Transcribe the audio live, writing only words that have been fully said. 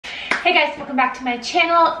Hey guys, welcome back to my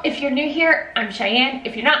channel. If you're new here, I'm Cheyenne.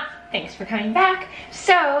 If you're not, thanks for coming back.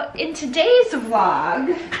 So in today's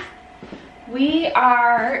vlog,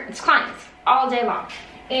 it's clients all day long.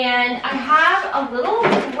 And I have a little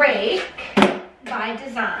break by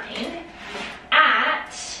design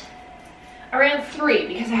at around 3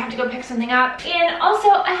 because I have to go pick something up. And also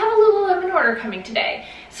I have a Lululemon order coming today.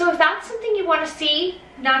 So if that's something you want to see,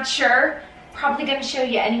 not sure, probably gonna show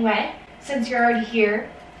you anyway, since you're already here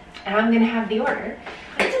and I'm gonna have the order.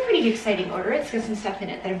 It's a pretty exciting order. It's got some stuff in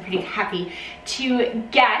it that I'm pretty happy to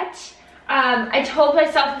get. I told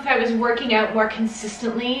myself if I was working out more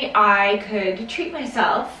consistently, I could treat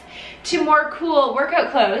myself to more cool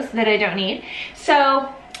workout clothes that I don't need.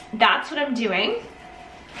 So that's what I'm doing.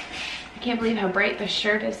 I can't believe how bright this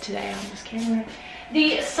shirt is today on this camera.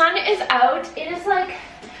 The sun is out. It is like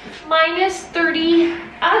 -30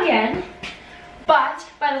 again. But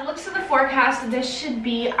by the looks of the forecast, this should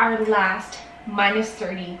be our last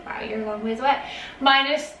 -30, wow, you're a long ways away,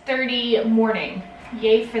 -30 morning.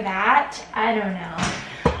 Yay for that. I don't know.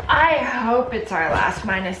 I hope it's our last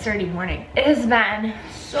 -30 morning. It has been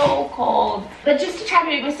so cold. But just to try to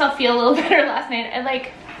make myself feel a little better last night, I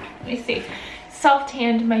let me see,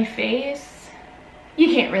 self-tanned my face.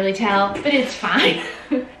 You can't really tell, but it's fine.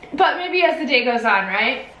 But maybe as the day goes on,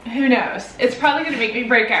 right? Who knows? It's probably gonna make me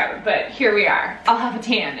break out, but here we are. I'll have a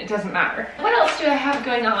tan, it doesn't matter. What else do I have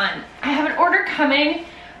going on? I have an order coming.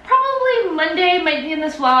 Probably Monday, might be in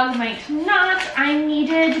this vlog, might not. I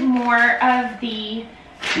needed more of the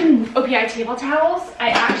OPI table towels. I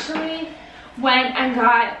actually went and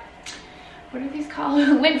got, what are these called?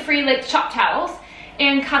 Lint-free like shop towels,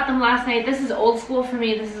 and cut them last night. This is old school for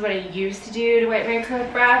me. This is what I used to do to wipe my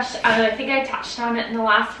acrylic brush. I think I touched on it in the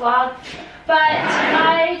last vlog, but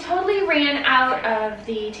I totally ran out of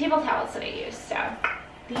the table towels that I used. So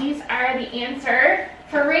these are the answer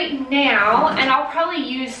for right now, and I'll probably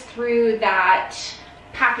use through that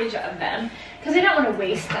package of them because I don't want to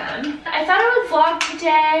waste them. I thought I would vlog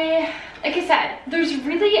today. Like I said, there's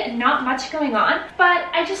really not much going on, but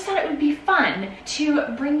I just thought it would be fun to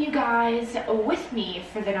bring you guys with me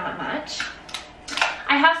for the not much.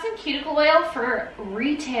 I have some cuticle oil for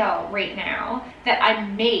retail right now that I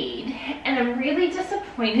made, and I'm really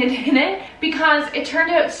disappointed in it because it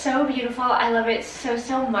turned out so beautiful. I love it so,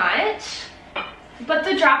 so much. But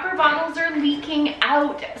the dropper bottles are leaking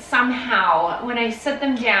out somehow. When I set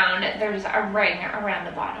them down, there's a ring around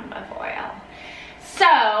the bottom of oil. So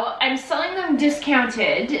I'm selling them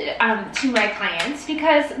discounted to my clients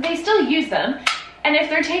because they still use them. And if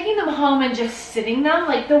they're taking them home and just sitting them,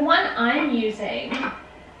 like the one I'm using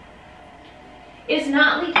is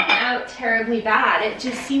not leaking out terribly bad. It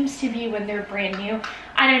just seems to be when they're brand new.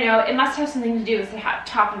 I don't know, it must have something to do with the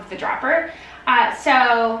top of the dropper.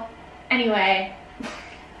 So anyway,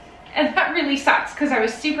 and that really sucks because I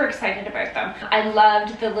was super excited about them. I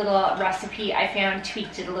loved the little recipe I found,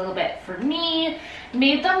 tweaked it a little bit for me,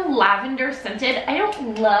 made them lavender scented. I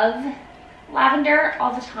don't love lavender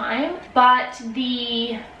all the time, but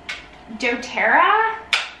the doTERRA,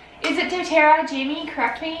 is it doTERRA? Jamie,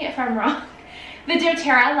 correct me if I'm wrong. The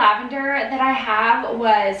doTERRA lavender that I have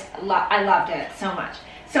I loved it so much.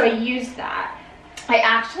 So I used that. I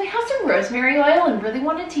actually have some rosemary oil and really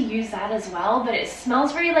wanted to use that as well, but it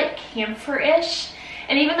smells very like camphor-ish.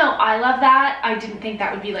 And even though I love that, I didn't think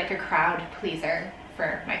that would be like a crowd pleaser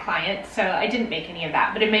for my clients. So I didn't make any of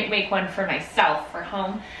that, but I might make one for myself for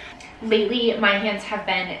home. Lately, my hands have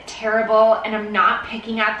been terrible and I'm not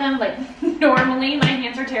picking at them. Like normally my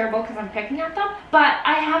hands are terrible because I'm picking at them, but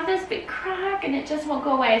I have this big crack and it just won't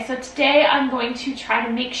go away. So today I'm going to try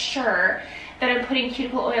to make sure that I'm putting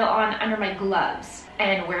cuticle oil on under my gloves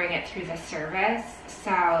and wearing it through the service.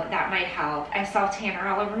 So that might help. I saw tanner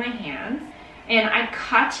all over my hands and I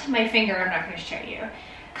cut my finger. I'm not going to show you.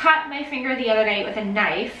 Cut my finger the other night with a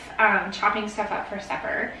knife, chopping stuff up for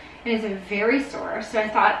supper. It is very sore, so I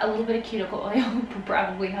thought a little bit of cuticle oil would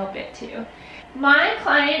probably help it too. My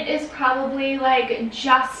client is probably like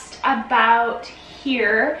just about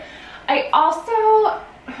here. I also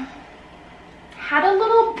had a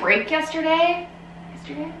little break yesterday.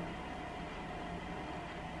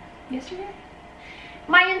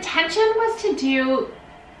 My intention was to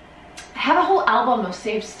I have a whole album of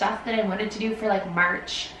saved stuff that I wanted to do for like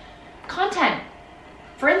March content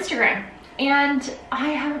for Instagram, and I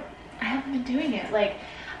haven't been doing it. Like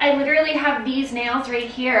I literally have these nails right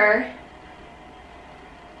here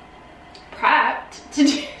prepped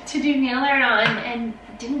to do nail art on and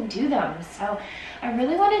didn't do them. So I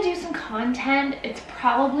really want to do some content. It's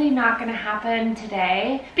probably not going to happen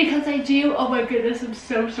today because I do, oh my goodness, I'm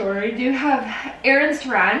so sorry, I do have errands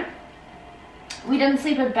to run. We didn't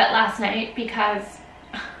sleep a bit last night because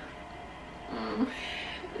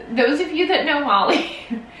those of you that know Molly,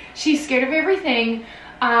 she's scared of everything.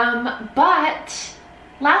 But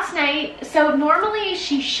last night, so normally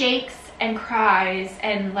she shakes and cries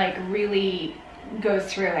and like really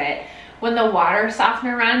goes through it. When the water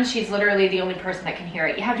softener runs, she's literally the only person that can hear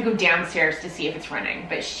it. You have to go downstairs to see if it's running,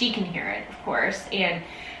 but she can hear it, of course, and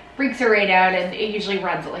freaks her right out, and it usually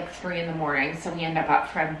runs at like 3 in the morning, so we end up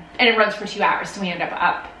up from, and it runs for 2 hours, so we end up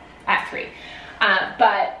at 3.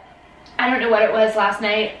 But I don't know what it was last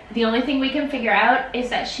night. The only thing we can figure out is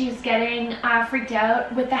that she's getting freaked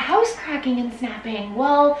out with the house cracking and snapping.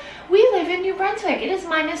 Well, we live in New Brunswick. It is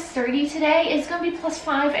 -30 today. It's gonna be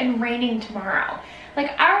 +5 and raining tomorrow.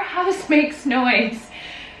 Like, our house makes noise.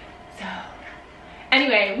 So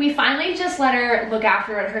anyway, we finally just let her look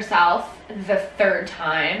after it herself the 3rd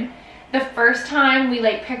time. The first time we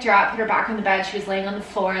like picked her up, put her back on the bed, she was laying on the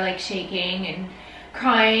floor like shaking and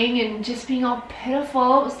crying and just being all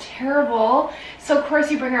pitiful. It was terrible. So of course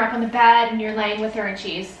you bring her up on the bed and you're laying with her and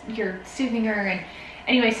you're soothing her, and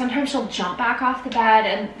anyway, sometimes she'll jump back off the bed,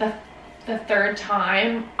 and the 3rd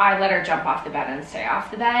time I let her jump off the bed and stay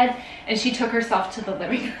off the bed, and she took herself to the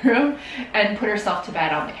living room and put herself to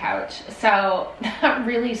bed on the couch. So that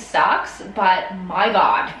really sucks, but my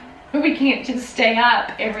God, we can't just stay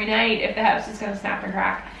up every night if the house is gonna snap and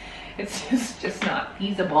crack. It's just not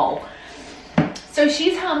feasible. So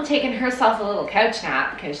she's home taking herself a little couch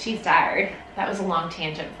nap because she's tired. That was a long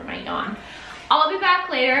tangent for my yawn. I'll be back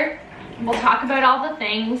later. We'll talk about all the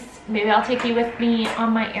things. Maybe I'll take you with me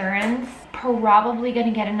on my errands. Probably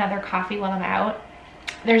gonna get another coffee while I'm out.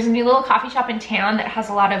 There's a new little coffee shop in town that has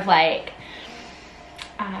a lot of like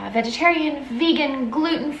vegetarian, vegan,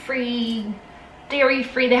 gluten-free,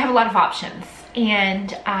 dairy-free. They have a lot of options, and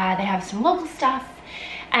they have some local stuff.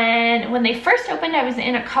 And when they first opened, I was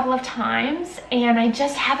in a couple of times, and I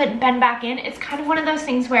just haven't been back in. It's kind of one of those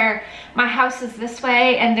things where my house is this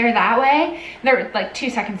way and they're that way. They're like 2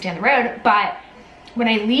 seconds down the road, but when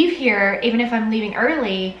I leave here, even if I'm leaving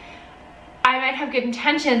early, I might have good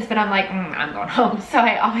intentions, but I'm like, I'm going home. So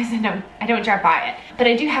I always end up, I don't drive by it, but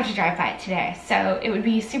I do have to drive by it today. So it would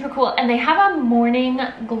be super cool. And they have a morning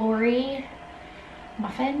glory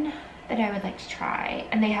muffin that I would like to try.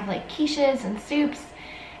 And they have like quiches and soups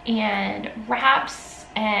and wraps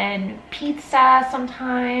and pizza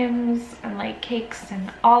sometimes, and like cakes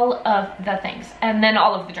and all of the things, and then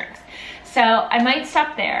all of the drinks. So I might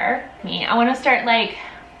stop there. I want to start like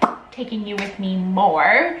taking you with me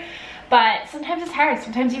more, but sometimes it's hard.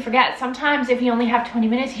 Sometimes you forget. Sometimes if you only have 20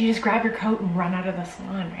 minutes, you just grab your coat and run out of the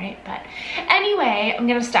salon, right? But anyway, I'm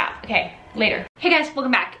gonna stop. Okay, later. Hey guys,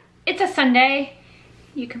 welcome back. It's a Sunday.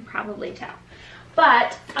 You can probably tell.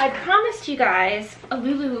 But I promised you guys a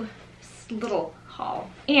Lulu little haul,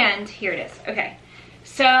 and here it is. Okay,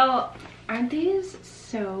 so aren't these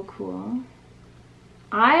so cool?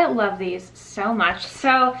 I love these so much.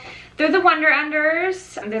 So they're the Wonder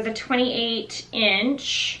Unders. They're the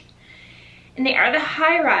 28-inch, and they are the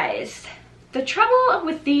high rise. The trouble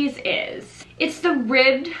with these is it's the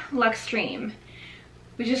ribbed Luxtreme,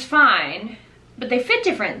 which is fine, but they fit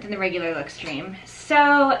different than the regular Luxtreme.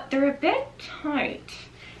 So they're a bit tight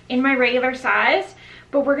in my regular size,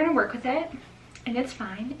 but we're gonna work with it, and it's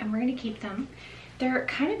fine, and we're gonna keep them. They're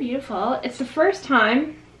kind of beautiful. It's the first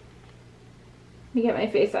time, let me get my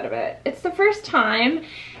face out of it. It's the first time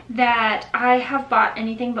that I have bought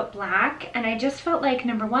anything but black, and I just felt like,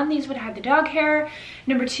 number one, these would have the dog hair.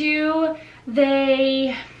 Number two,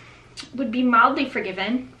 they would be mildly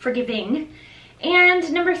forgiving.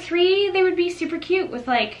 And number three, they would be super cute with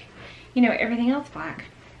like, you know, everything else black.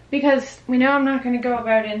 Because we know I'm not gonna go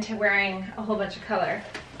about into wearing a whole bunch of color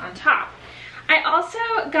on top. I also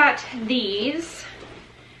got these.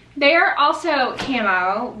 They are also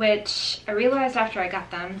camo, which I realized after I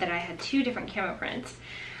got them that I had 2 different camo prints.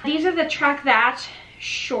 These are the Track That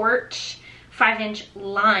short 5-inch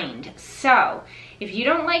lined. So if you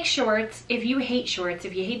don't like shorts, if you hate shorts,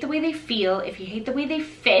 if you hate the way they feel, if you hate the way they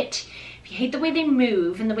fit, if you hate the way they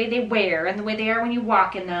move and the way they wear and the way they are when you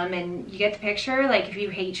walk in them, and you get the picture, like if you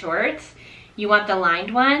hate shorts, you want the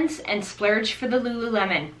lined ones, and splurge for the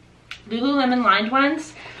Lululemon. Lululemon lined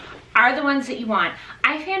ones are the ones that you want.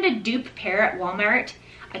 I found a dupe pair at Walmart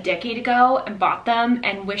a decade ago and bought them,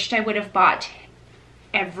 and wished I would have bought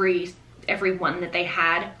every one that they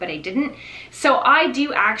had, but I didn't. So I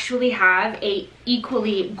do actually have a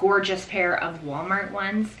equally gorgeous pair of Walmart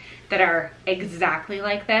ones that are exactly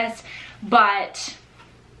like this, but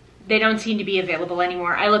they don't seem to be available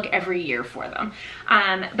anymore. I look every year for them.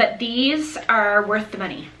 But these are worth the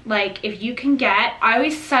money. Like if you can get, I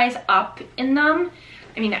always size up in them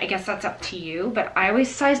I mean, I guess that's up to you, but I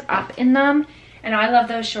always size up in them, and I love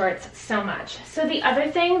those shorts so much. So the other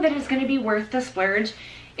thing that is gonna be worth the splurge,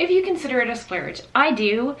 if you consider it a splurge, I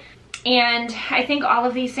do, and I think all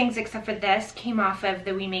of these things except for this came off of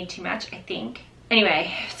the We Made Too Much, I think.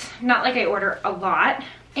 Anyway, it's not like I order a lot,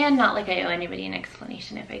 and not like I owe anybody an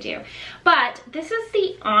explanation if I do. But this is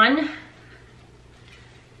the On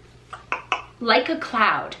Like a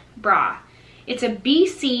Cloud bra. It's a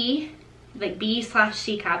BC, like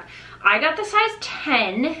B/C cup. I got the size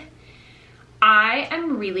 10. I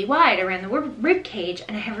am really wide around the rib cage,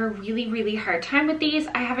 and I have a really hard time with these.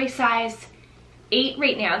 I have a size 8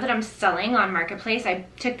 right now that I'm selling on Marketplace. I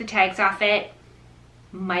took the tags off it,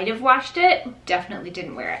 might have washed it, definitely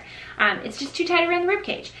didn't wear it. It's just too tight around the rib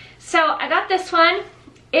cage. So I got this one.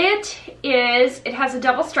 It has a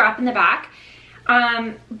double strap in the back,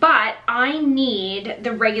 but I need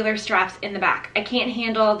the regular straps in the back. I can't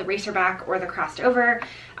handle the racer back or the crossed over.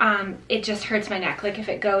 It just hurts my neck. Like if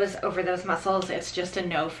it goes over those muscles, it's just a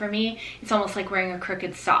no for me. It's almost like wearing a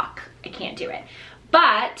crooked sock. I can't do it.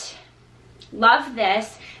 But love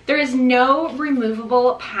this. There is no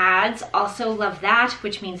removable pads. Also love that,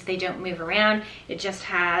 which means they don't move around. It just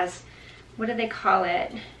has, what do they call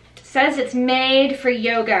it? It says it's made for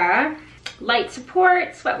yoga. Light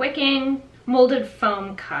support, sweat wicking, molded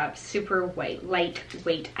foam cups, super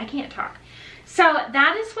lightweight. I can't talk. So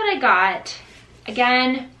that is what I got.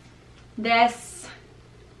 Again, this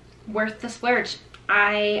worth the splurge.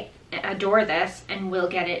 I adore this and will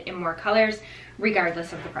get it in more colors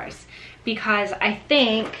regardless of the price, because I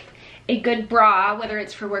think a good bra, whether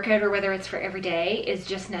it's for workout or whether it's for every day, is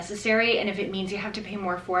just necessary. And if it means you have to pay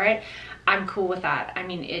more for it, I'm cool with that. I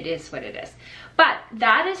mean, it is what it is. But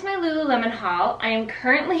that is my Lululemon haul. I am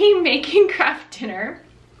currently making craft dinner,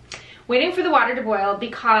 waiting for the water to boil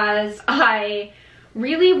because I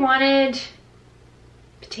really wanted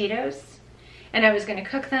potatoes, and I was gonna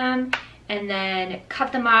cook them and then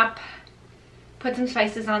cut them up, put some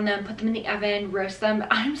spices on them, put them in the oven, roast them.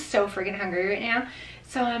 I'm so freaking hungry right now.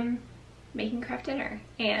 So I'm making craft dinner,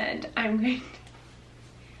 and I'm going to,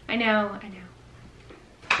 I know.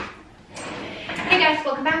 Hey guys,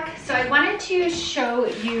 welcome back. So I wanted to show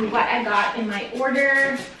you what I got in my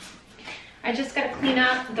order. I just got to clean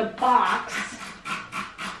up the box.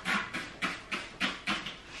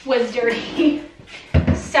 Was dirty.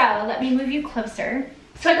 So let me move you closer.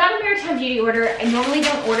 So I got a Maritime Beauty order. I normally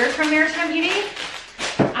don't order from Maritime Beauty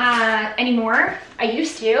anymore. I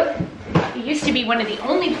used to. It used to be one of the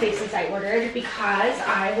only places I ordered because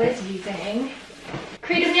I was using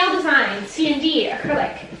Creative Nail Design, C&D,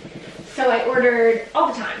 acrylic. So I ordered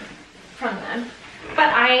all the time from them.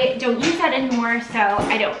 But I don't use that anymore, so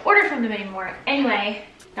I don't order from them anymore. Anyway,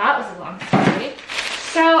 that was a long story.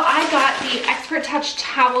 So I got the Expert Touch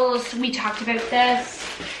towels. We talked about this.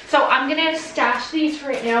 So I'm gonna stash these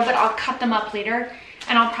right now, but I'll cut them up later.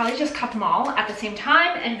 And I'll probably just cut them all at the same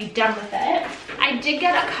time and be done with it. I did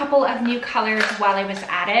get a couple of new colors while I was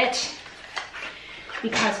at it,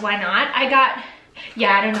 because why not? I got,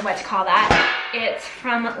 yeah, I don't know what to call that. It's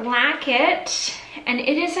from Liquidchromenails, and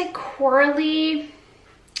it is a corally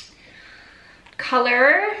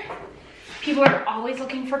color. People are always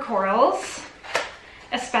looking for corals,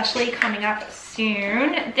 especially coming up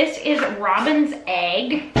soon. This is Robin's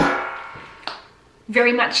Egg,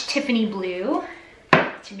 very much Tiffany blue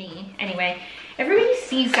to me. Anyway, everybody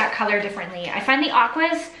sees that color differently. I find the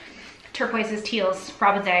aquas, turquoises, teals,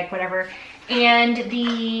 Robin's Egg, whatever, and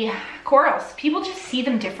the corals, people just see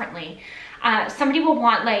them differently. Somebody will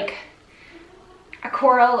want like a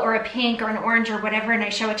coral or a pink or an orange or whatever, and I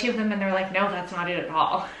show it to them and they're like, no, that's not it at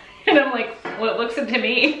all. And I'm like, well, it looks it to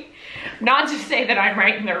me. Not to say that I'm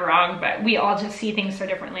right and they're wrong, but we all just see things so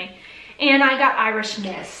differently. And I got Irish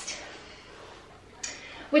Mist,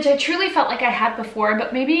 which I truly felt like I had before,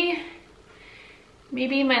 but maybe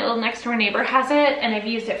my little next door neighbor has it and I've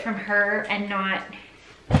used it from her and not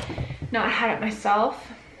had it myself.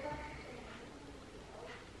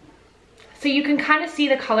 So you can kind of see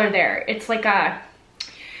the color there. It's like a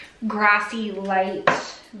grassy light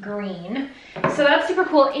green. So that's super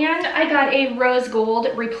cool. And I got a rose gold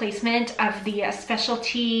replacement of the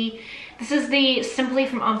specialty. This is the Simply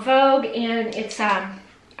from En Vogue, and it's a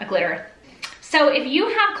glitter. So if you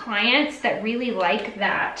have clients that really like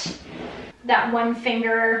that one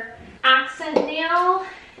finger accent nail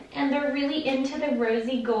and they're really into the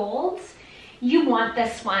rosy golds, you want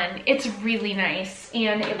this one. It's really nice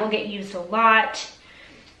and it will get used a lot.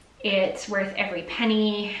 It's worth every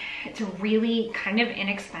penny. It's really kind of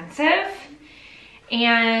inexpensive.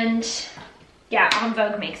 And yeah, En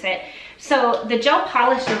Vogue makes it. So the gel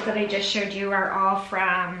polishes that I just showed you are all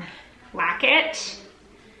from Liquidchromenails.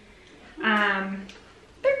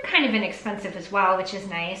 They're kind of inexpensive as well, which is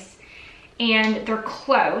nice. And they're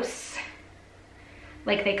close,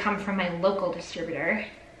 like they come from my local distributor.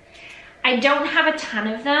 I don't have a ton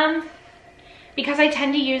of them because I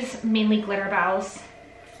tend to use mainly Glitterbels.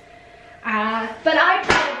 But I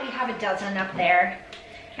probably have a dozen up there,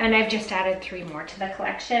 and I've just added 3 more to the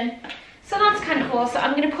collection. So that's kind of cool. So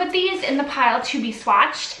I'm gonna put these in the pile to be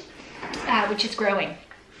swatched, which is growing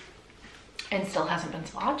and still hasn't been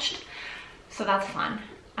swatched. So that's fun.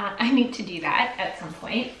 I need to do that at some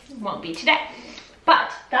point. Won't be today.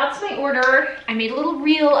 But that's my order. I made a little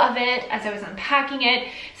reel of it as I was unpacking it.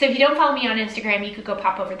 So if you don't follow me on Instagram, you could go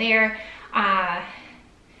pop over there.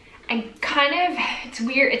 It's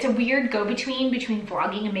weird. It's a weird go-between between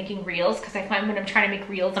vlogging and making reels, because I find when I'm trying to make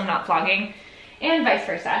reels, I'm not vlogging, and vice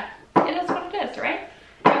versa. It is what it is, right?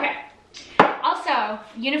 Okay. Also,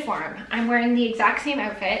 uniform. I'm wearing the exact same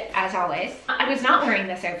outfit as always. I was not wearing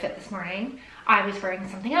this outfit this morning. I was wearing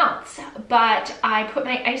something else, but I put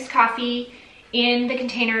my iced coffee in the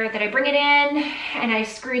container that I bring it in, and I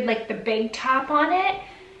screwed like the big top on it,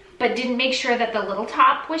 but didn't make sure that the little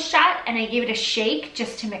top was shut, and I gave it a shake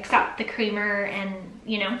just to mix up the creamer and,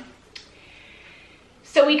 you know.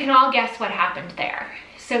 So we can all guess what happened there.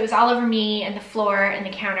 So it was all over me and the floor and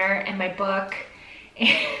the counter and my book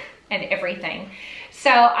and everything. So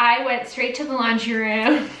I went straight to the laundry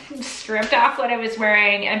room, stripped off what I was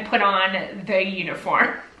wearing, and put on the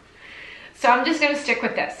uniform. So I'm just gonna stick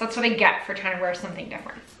with this. That's what I get for trying to wear something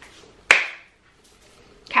different.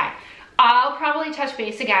 Okay, I'll probably touch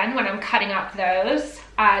base again when I'm cutting up those,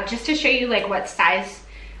 just to show you like what size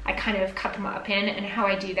I kind of cut them up in and how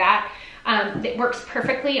I do that. It works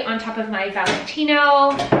perfectly on top of my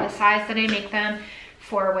Valentino, the size that I make them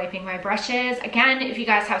for wiping my brushes. Again, if you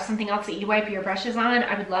guys have something else that you wipe your brushes on,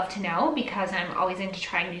 I would love to know, because I'm always into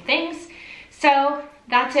trying new things. So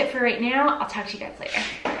that's it for right now. I'll talk to you guys later.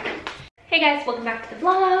 Hey guys, welcome back to the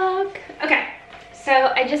vlog. Okay,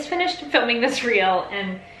 so I just finished filming this reel,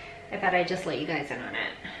 and I thought I'd just let you guys in on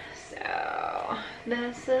it. So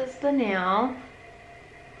this is the nail.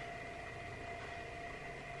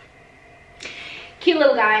 Cute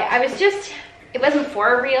little guy. It wasn't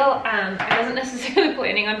for a reel. I wasn't necessarily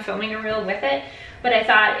planning on filming a reel with it, but I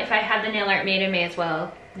thought if I had the nail art made, I may as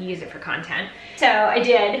well use it for content. So I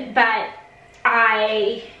did, but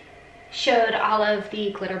I showed all of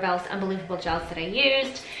the Glitterbels Unbelievable gels that I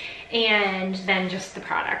used, and then just the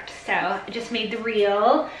product. So I just made the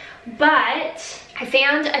reel, but I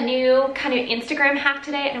found a new kind of Instagram hack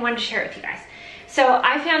today, and I wanted to share it with you guys. So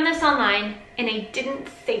I found this online, and I didn't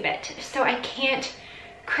save it, so I can't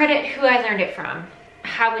credit who I learned it from.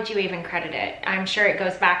 How would you even credit it? I'm sure it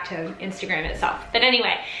goes back to Instagram itself. But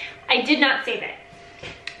anyway, I did not save it,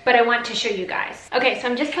 but I want to show you guys. Okay, so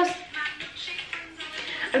I'm just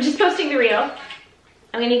posting the reel.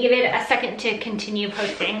 I'm gonna give it a second to continue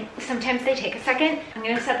posting. Sometimes they take a second. I'm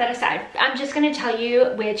gonna set that aside. I'm just gonna tell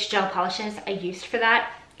you which gel polishes I used for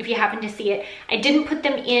that, if you happen to see it. I didn't put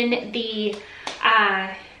them in the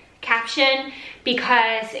caption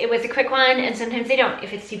because it was a quick one, and sometimes they don't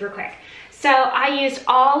if it's super quick. So I used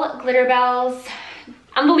all Glitterbels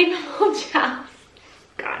Unbelievable gels.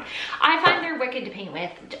 God, I find they're wicked to paint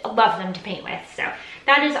with. Love them to paint with. So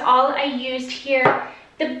that is all I used here.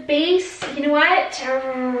 The base, you know what?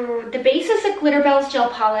 The base is a Glitterbels gel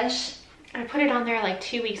polish. I put it on there like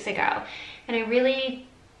 2 weeks ago, and I really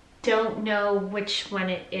don't know which one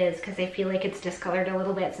it is because I feel like it's discolored a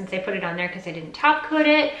little bit since I put it on there because I didn't top coat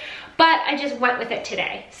it, but I just went with it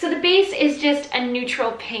today. So the base is just a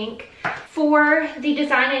neutral pink. For the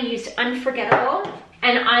design, I used Unforgettable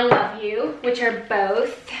and I Love You, which are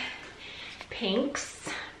both pinks.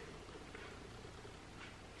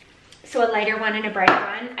 So a lighter one and a bright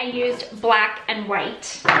one. I used black and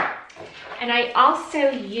white. And I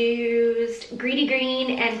also used Greedy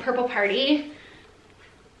Green and Purple Party.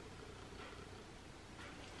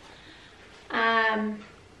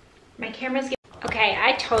 My camera's okay.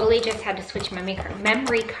 I totally just had to switch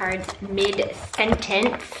memory cards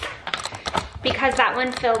mid-sentence because that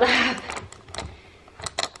one filled up.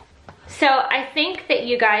 So I think that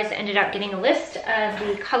you guys ended up getting a list of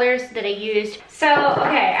the colors that I used. So,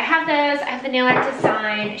 okay, I have those. I have the nail art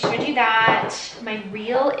design. I showed you that. My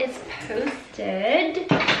reel is posted.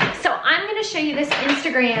 So I'm gonna show you this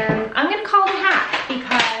Instagram. I'm gonna call it a hack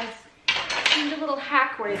because a little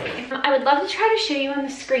hack worthy. I would love to try to show you on the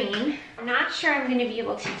screen. I'm not sure I'm going to be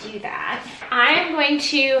able to do that. I'm going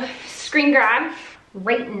to screen grab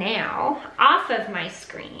right now off of my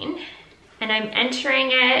screen, and I'm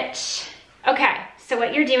entering it. Okay, so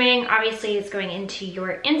what you're doing obviously is going into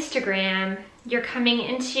your Instagram. You're coming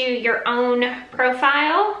into your own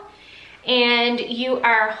profile, and you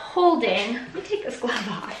are holding, let me take this glove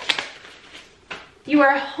off. You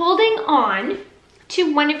are holding on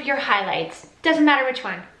to one of your highlights. Doesn't matter which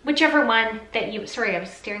one, whichever one that you, sorry, I was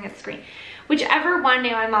staring at the screen. Whichever one,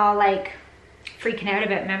 now I'm all like freaking out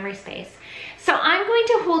about memory space. So I'm going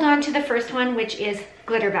to hold on to the first one, which is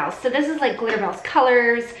Glitterbels. So this is like Glitterbels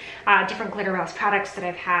colors, different Glitterbels products that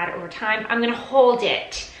I've had over time. I'm gonna hold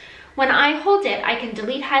it. When I hold it, I can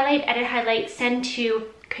delete highlight, edit highlight, send to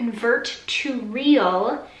convert to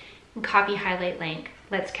real, and copy highlight link.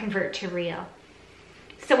 Let's convert to real.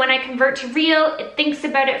 So when I convert to real, it thinks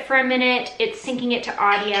about it for a minute, it's syncing it to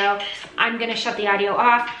audio. I'm gonna shut the audio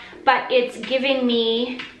off, but it's giving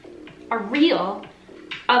me a reel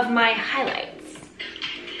of my highlights.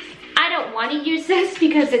 I don't want to use this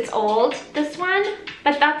because it's old, this one,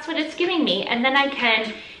 but that's what it's giving me. And then I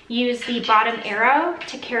can use the bottom arrow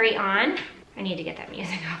to carry on. I need to get that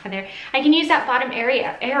music off of there. I can use that bottom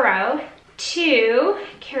arrow to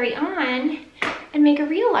carry on and make a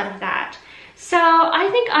reel out of that. So I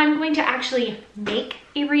think I'm going to actually make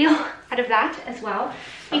a reel out of that as well,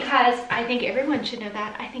 because I think everyone should know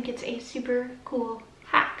that. I think it's a super cool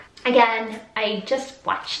hack. Again, I just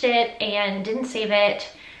watched it and didn't save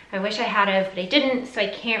it. I wish I had have, but I didn't, so I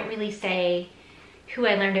can't really say who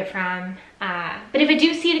I learned it from. But if I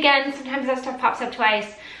do see it again, sometimes that stuff pops up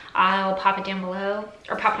twice, I'll pop it down below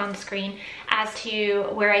or pop it on the screen as to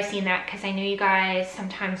where I seen that, because I know you guys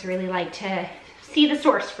sometimes really like to see the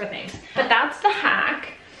source for things. But that's the hack.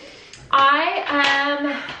 I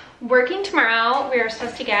am working tomorrow. We are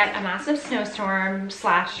supposed to get a massive snowstorm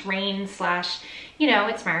slash rain slash, you know,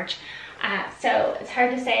 it's March. So it's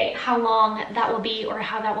hard to say how long that will be or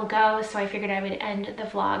how that will go. So I figured I would end the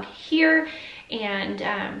vlog here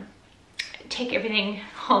and take everything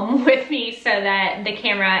home with me so that the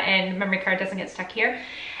camera and memory card doesn't get stuck here.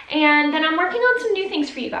 And then I'm working on some new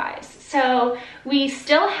things for you guys. So we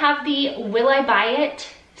still have the Will I Buy It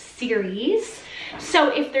series. So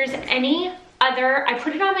if there's any other, I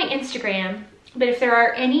put it on my Instagram, but if there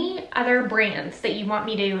are any other brands that you want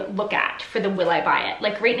me to look at for the Will I Buy It,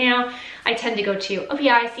 like right now, I tend to go to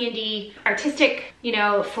OPI, C&D, Artistic, you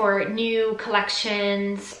know, for new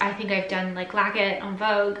collections. I think I've done like Lacket on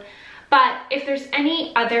Vogue. But if there's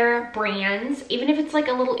any other brands, even if it's like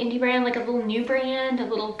a little indie brand, like a little new brand, a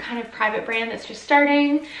little kind of private brand that's just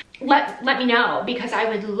starting, let me know, because I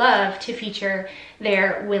would love to feature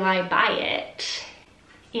their Will I Buy It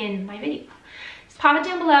in my video. Pop it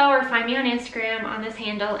down below or find me on Instagram on this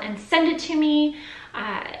handle and send it to me.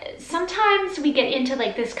 Sometimes we get into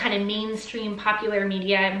like this kind of mainstream popular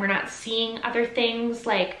media and we're not seeing other things.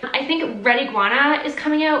 Like I think Red Iguana is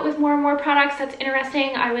coming out with more and more products. That's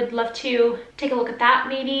interesting. I would love to take a look at that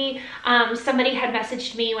maybe. Somebody had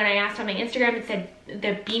messaged me when I asked on my Instagram and said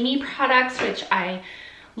the Beamy products, which I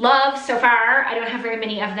love so far. I don't have very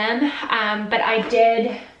many of them, but I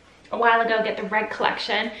did a while ago get the Red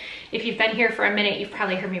collection. If you've been here for a minute, you've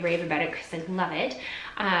probably heard me rave about it because I love it.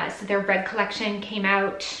 So their Red collection came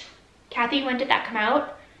out. Kathy, when did that come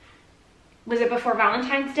out? Was it before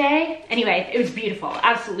Valentine's Day? Anyway, it was beautiful,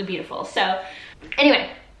 absolutely beautiful. So anyway,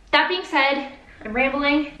 that being said, I'm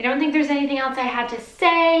rambling. I don't think there's anything else I had to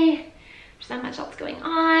say. There's not much else going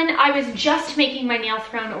on. I was just making my nail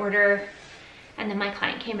throne order and then my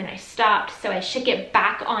client came and I stopped. So I should get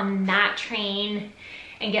back on that train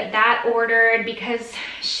and get that ordered, because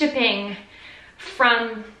shipping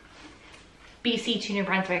from BC to New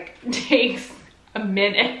Brunswick takes a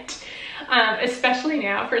minute, especially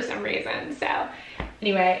now for some reason. So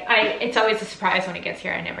anyway, it's always a surprise when it gets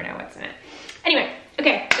here. I never know what's in it. Anyway,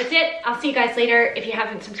 okay, that's it. I'll see you guys later. If you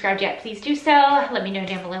haven't subscribed yet, please do so. Let me know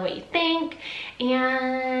down below what you think,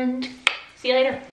 and see you later.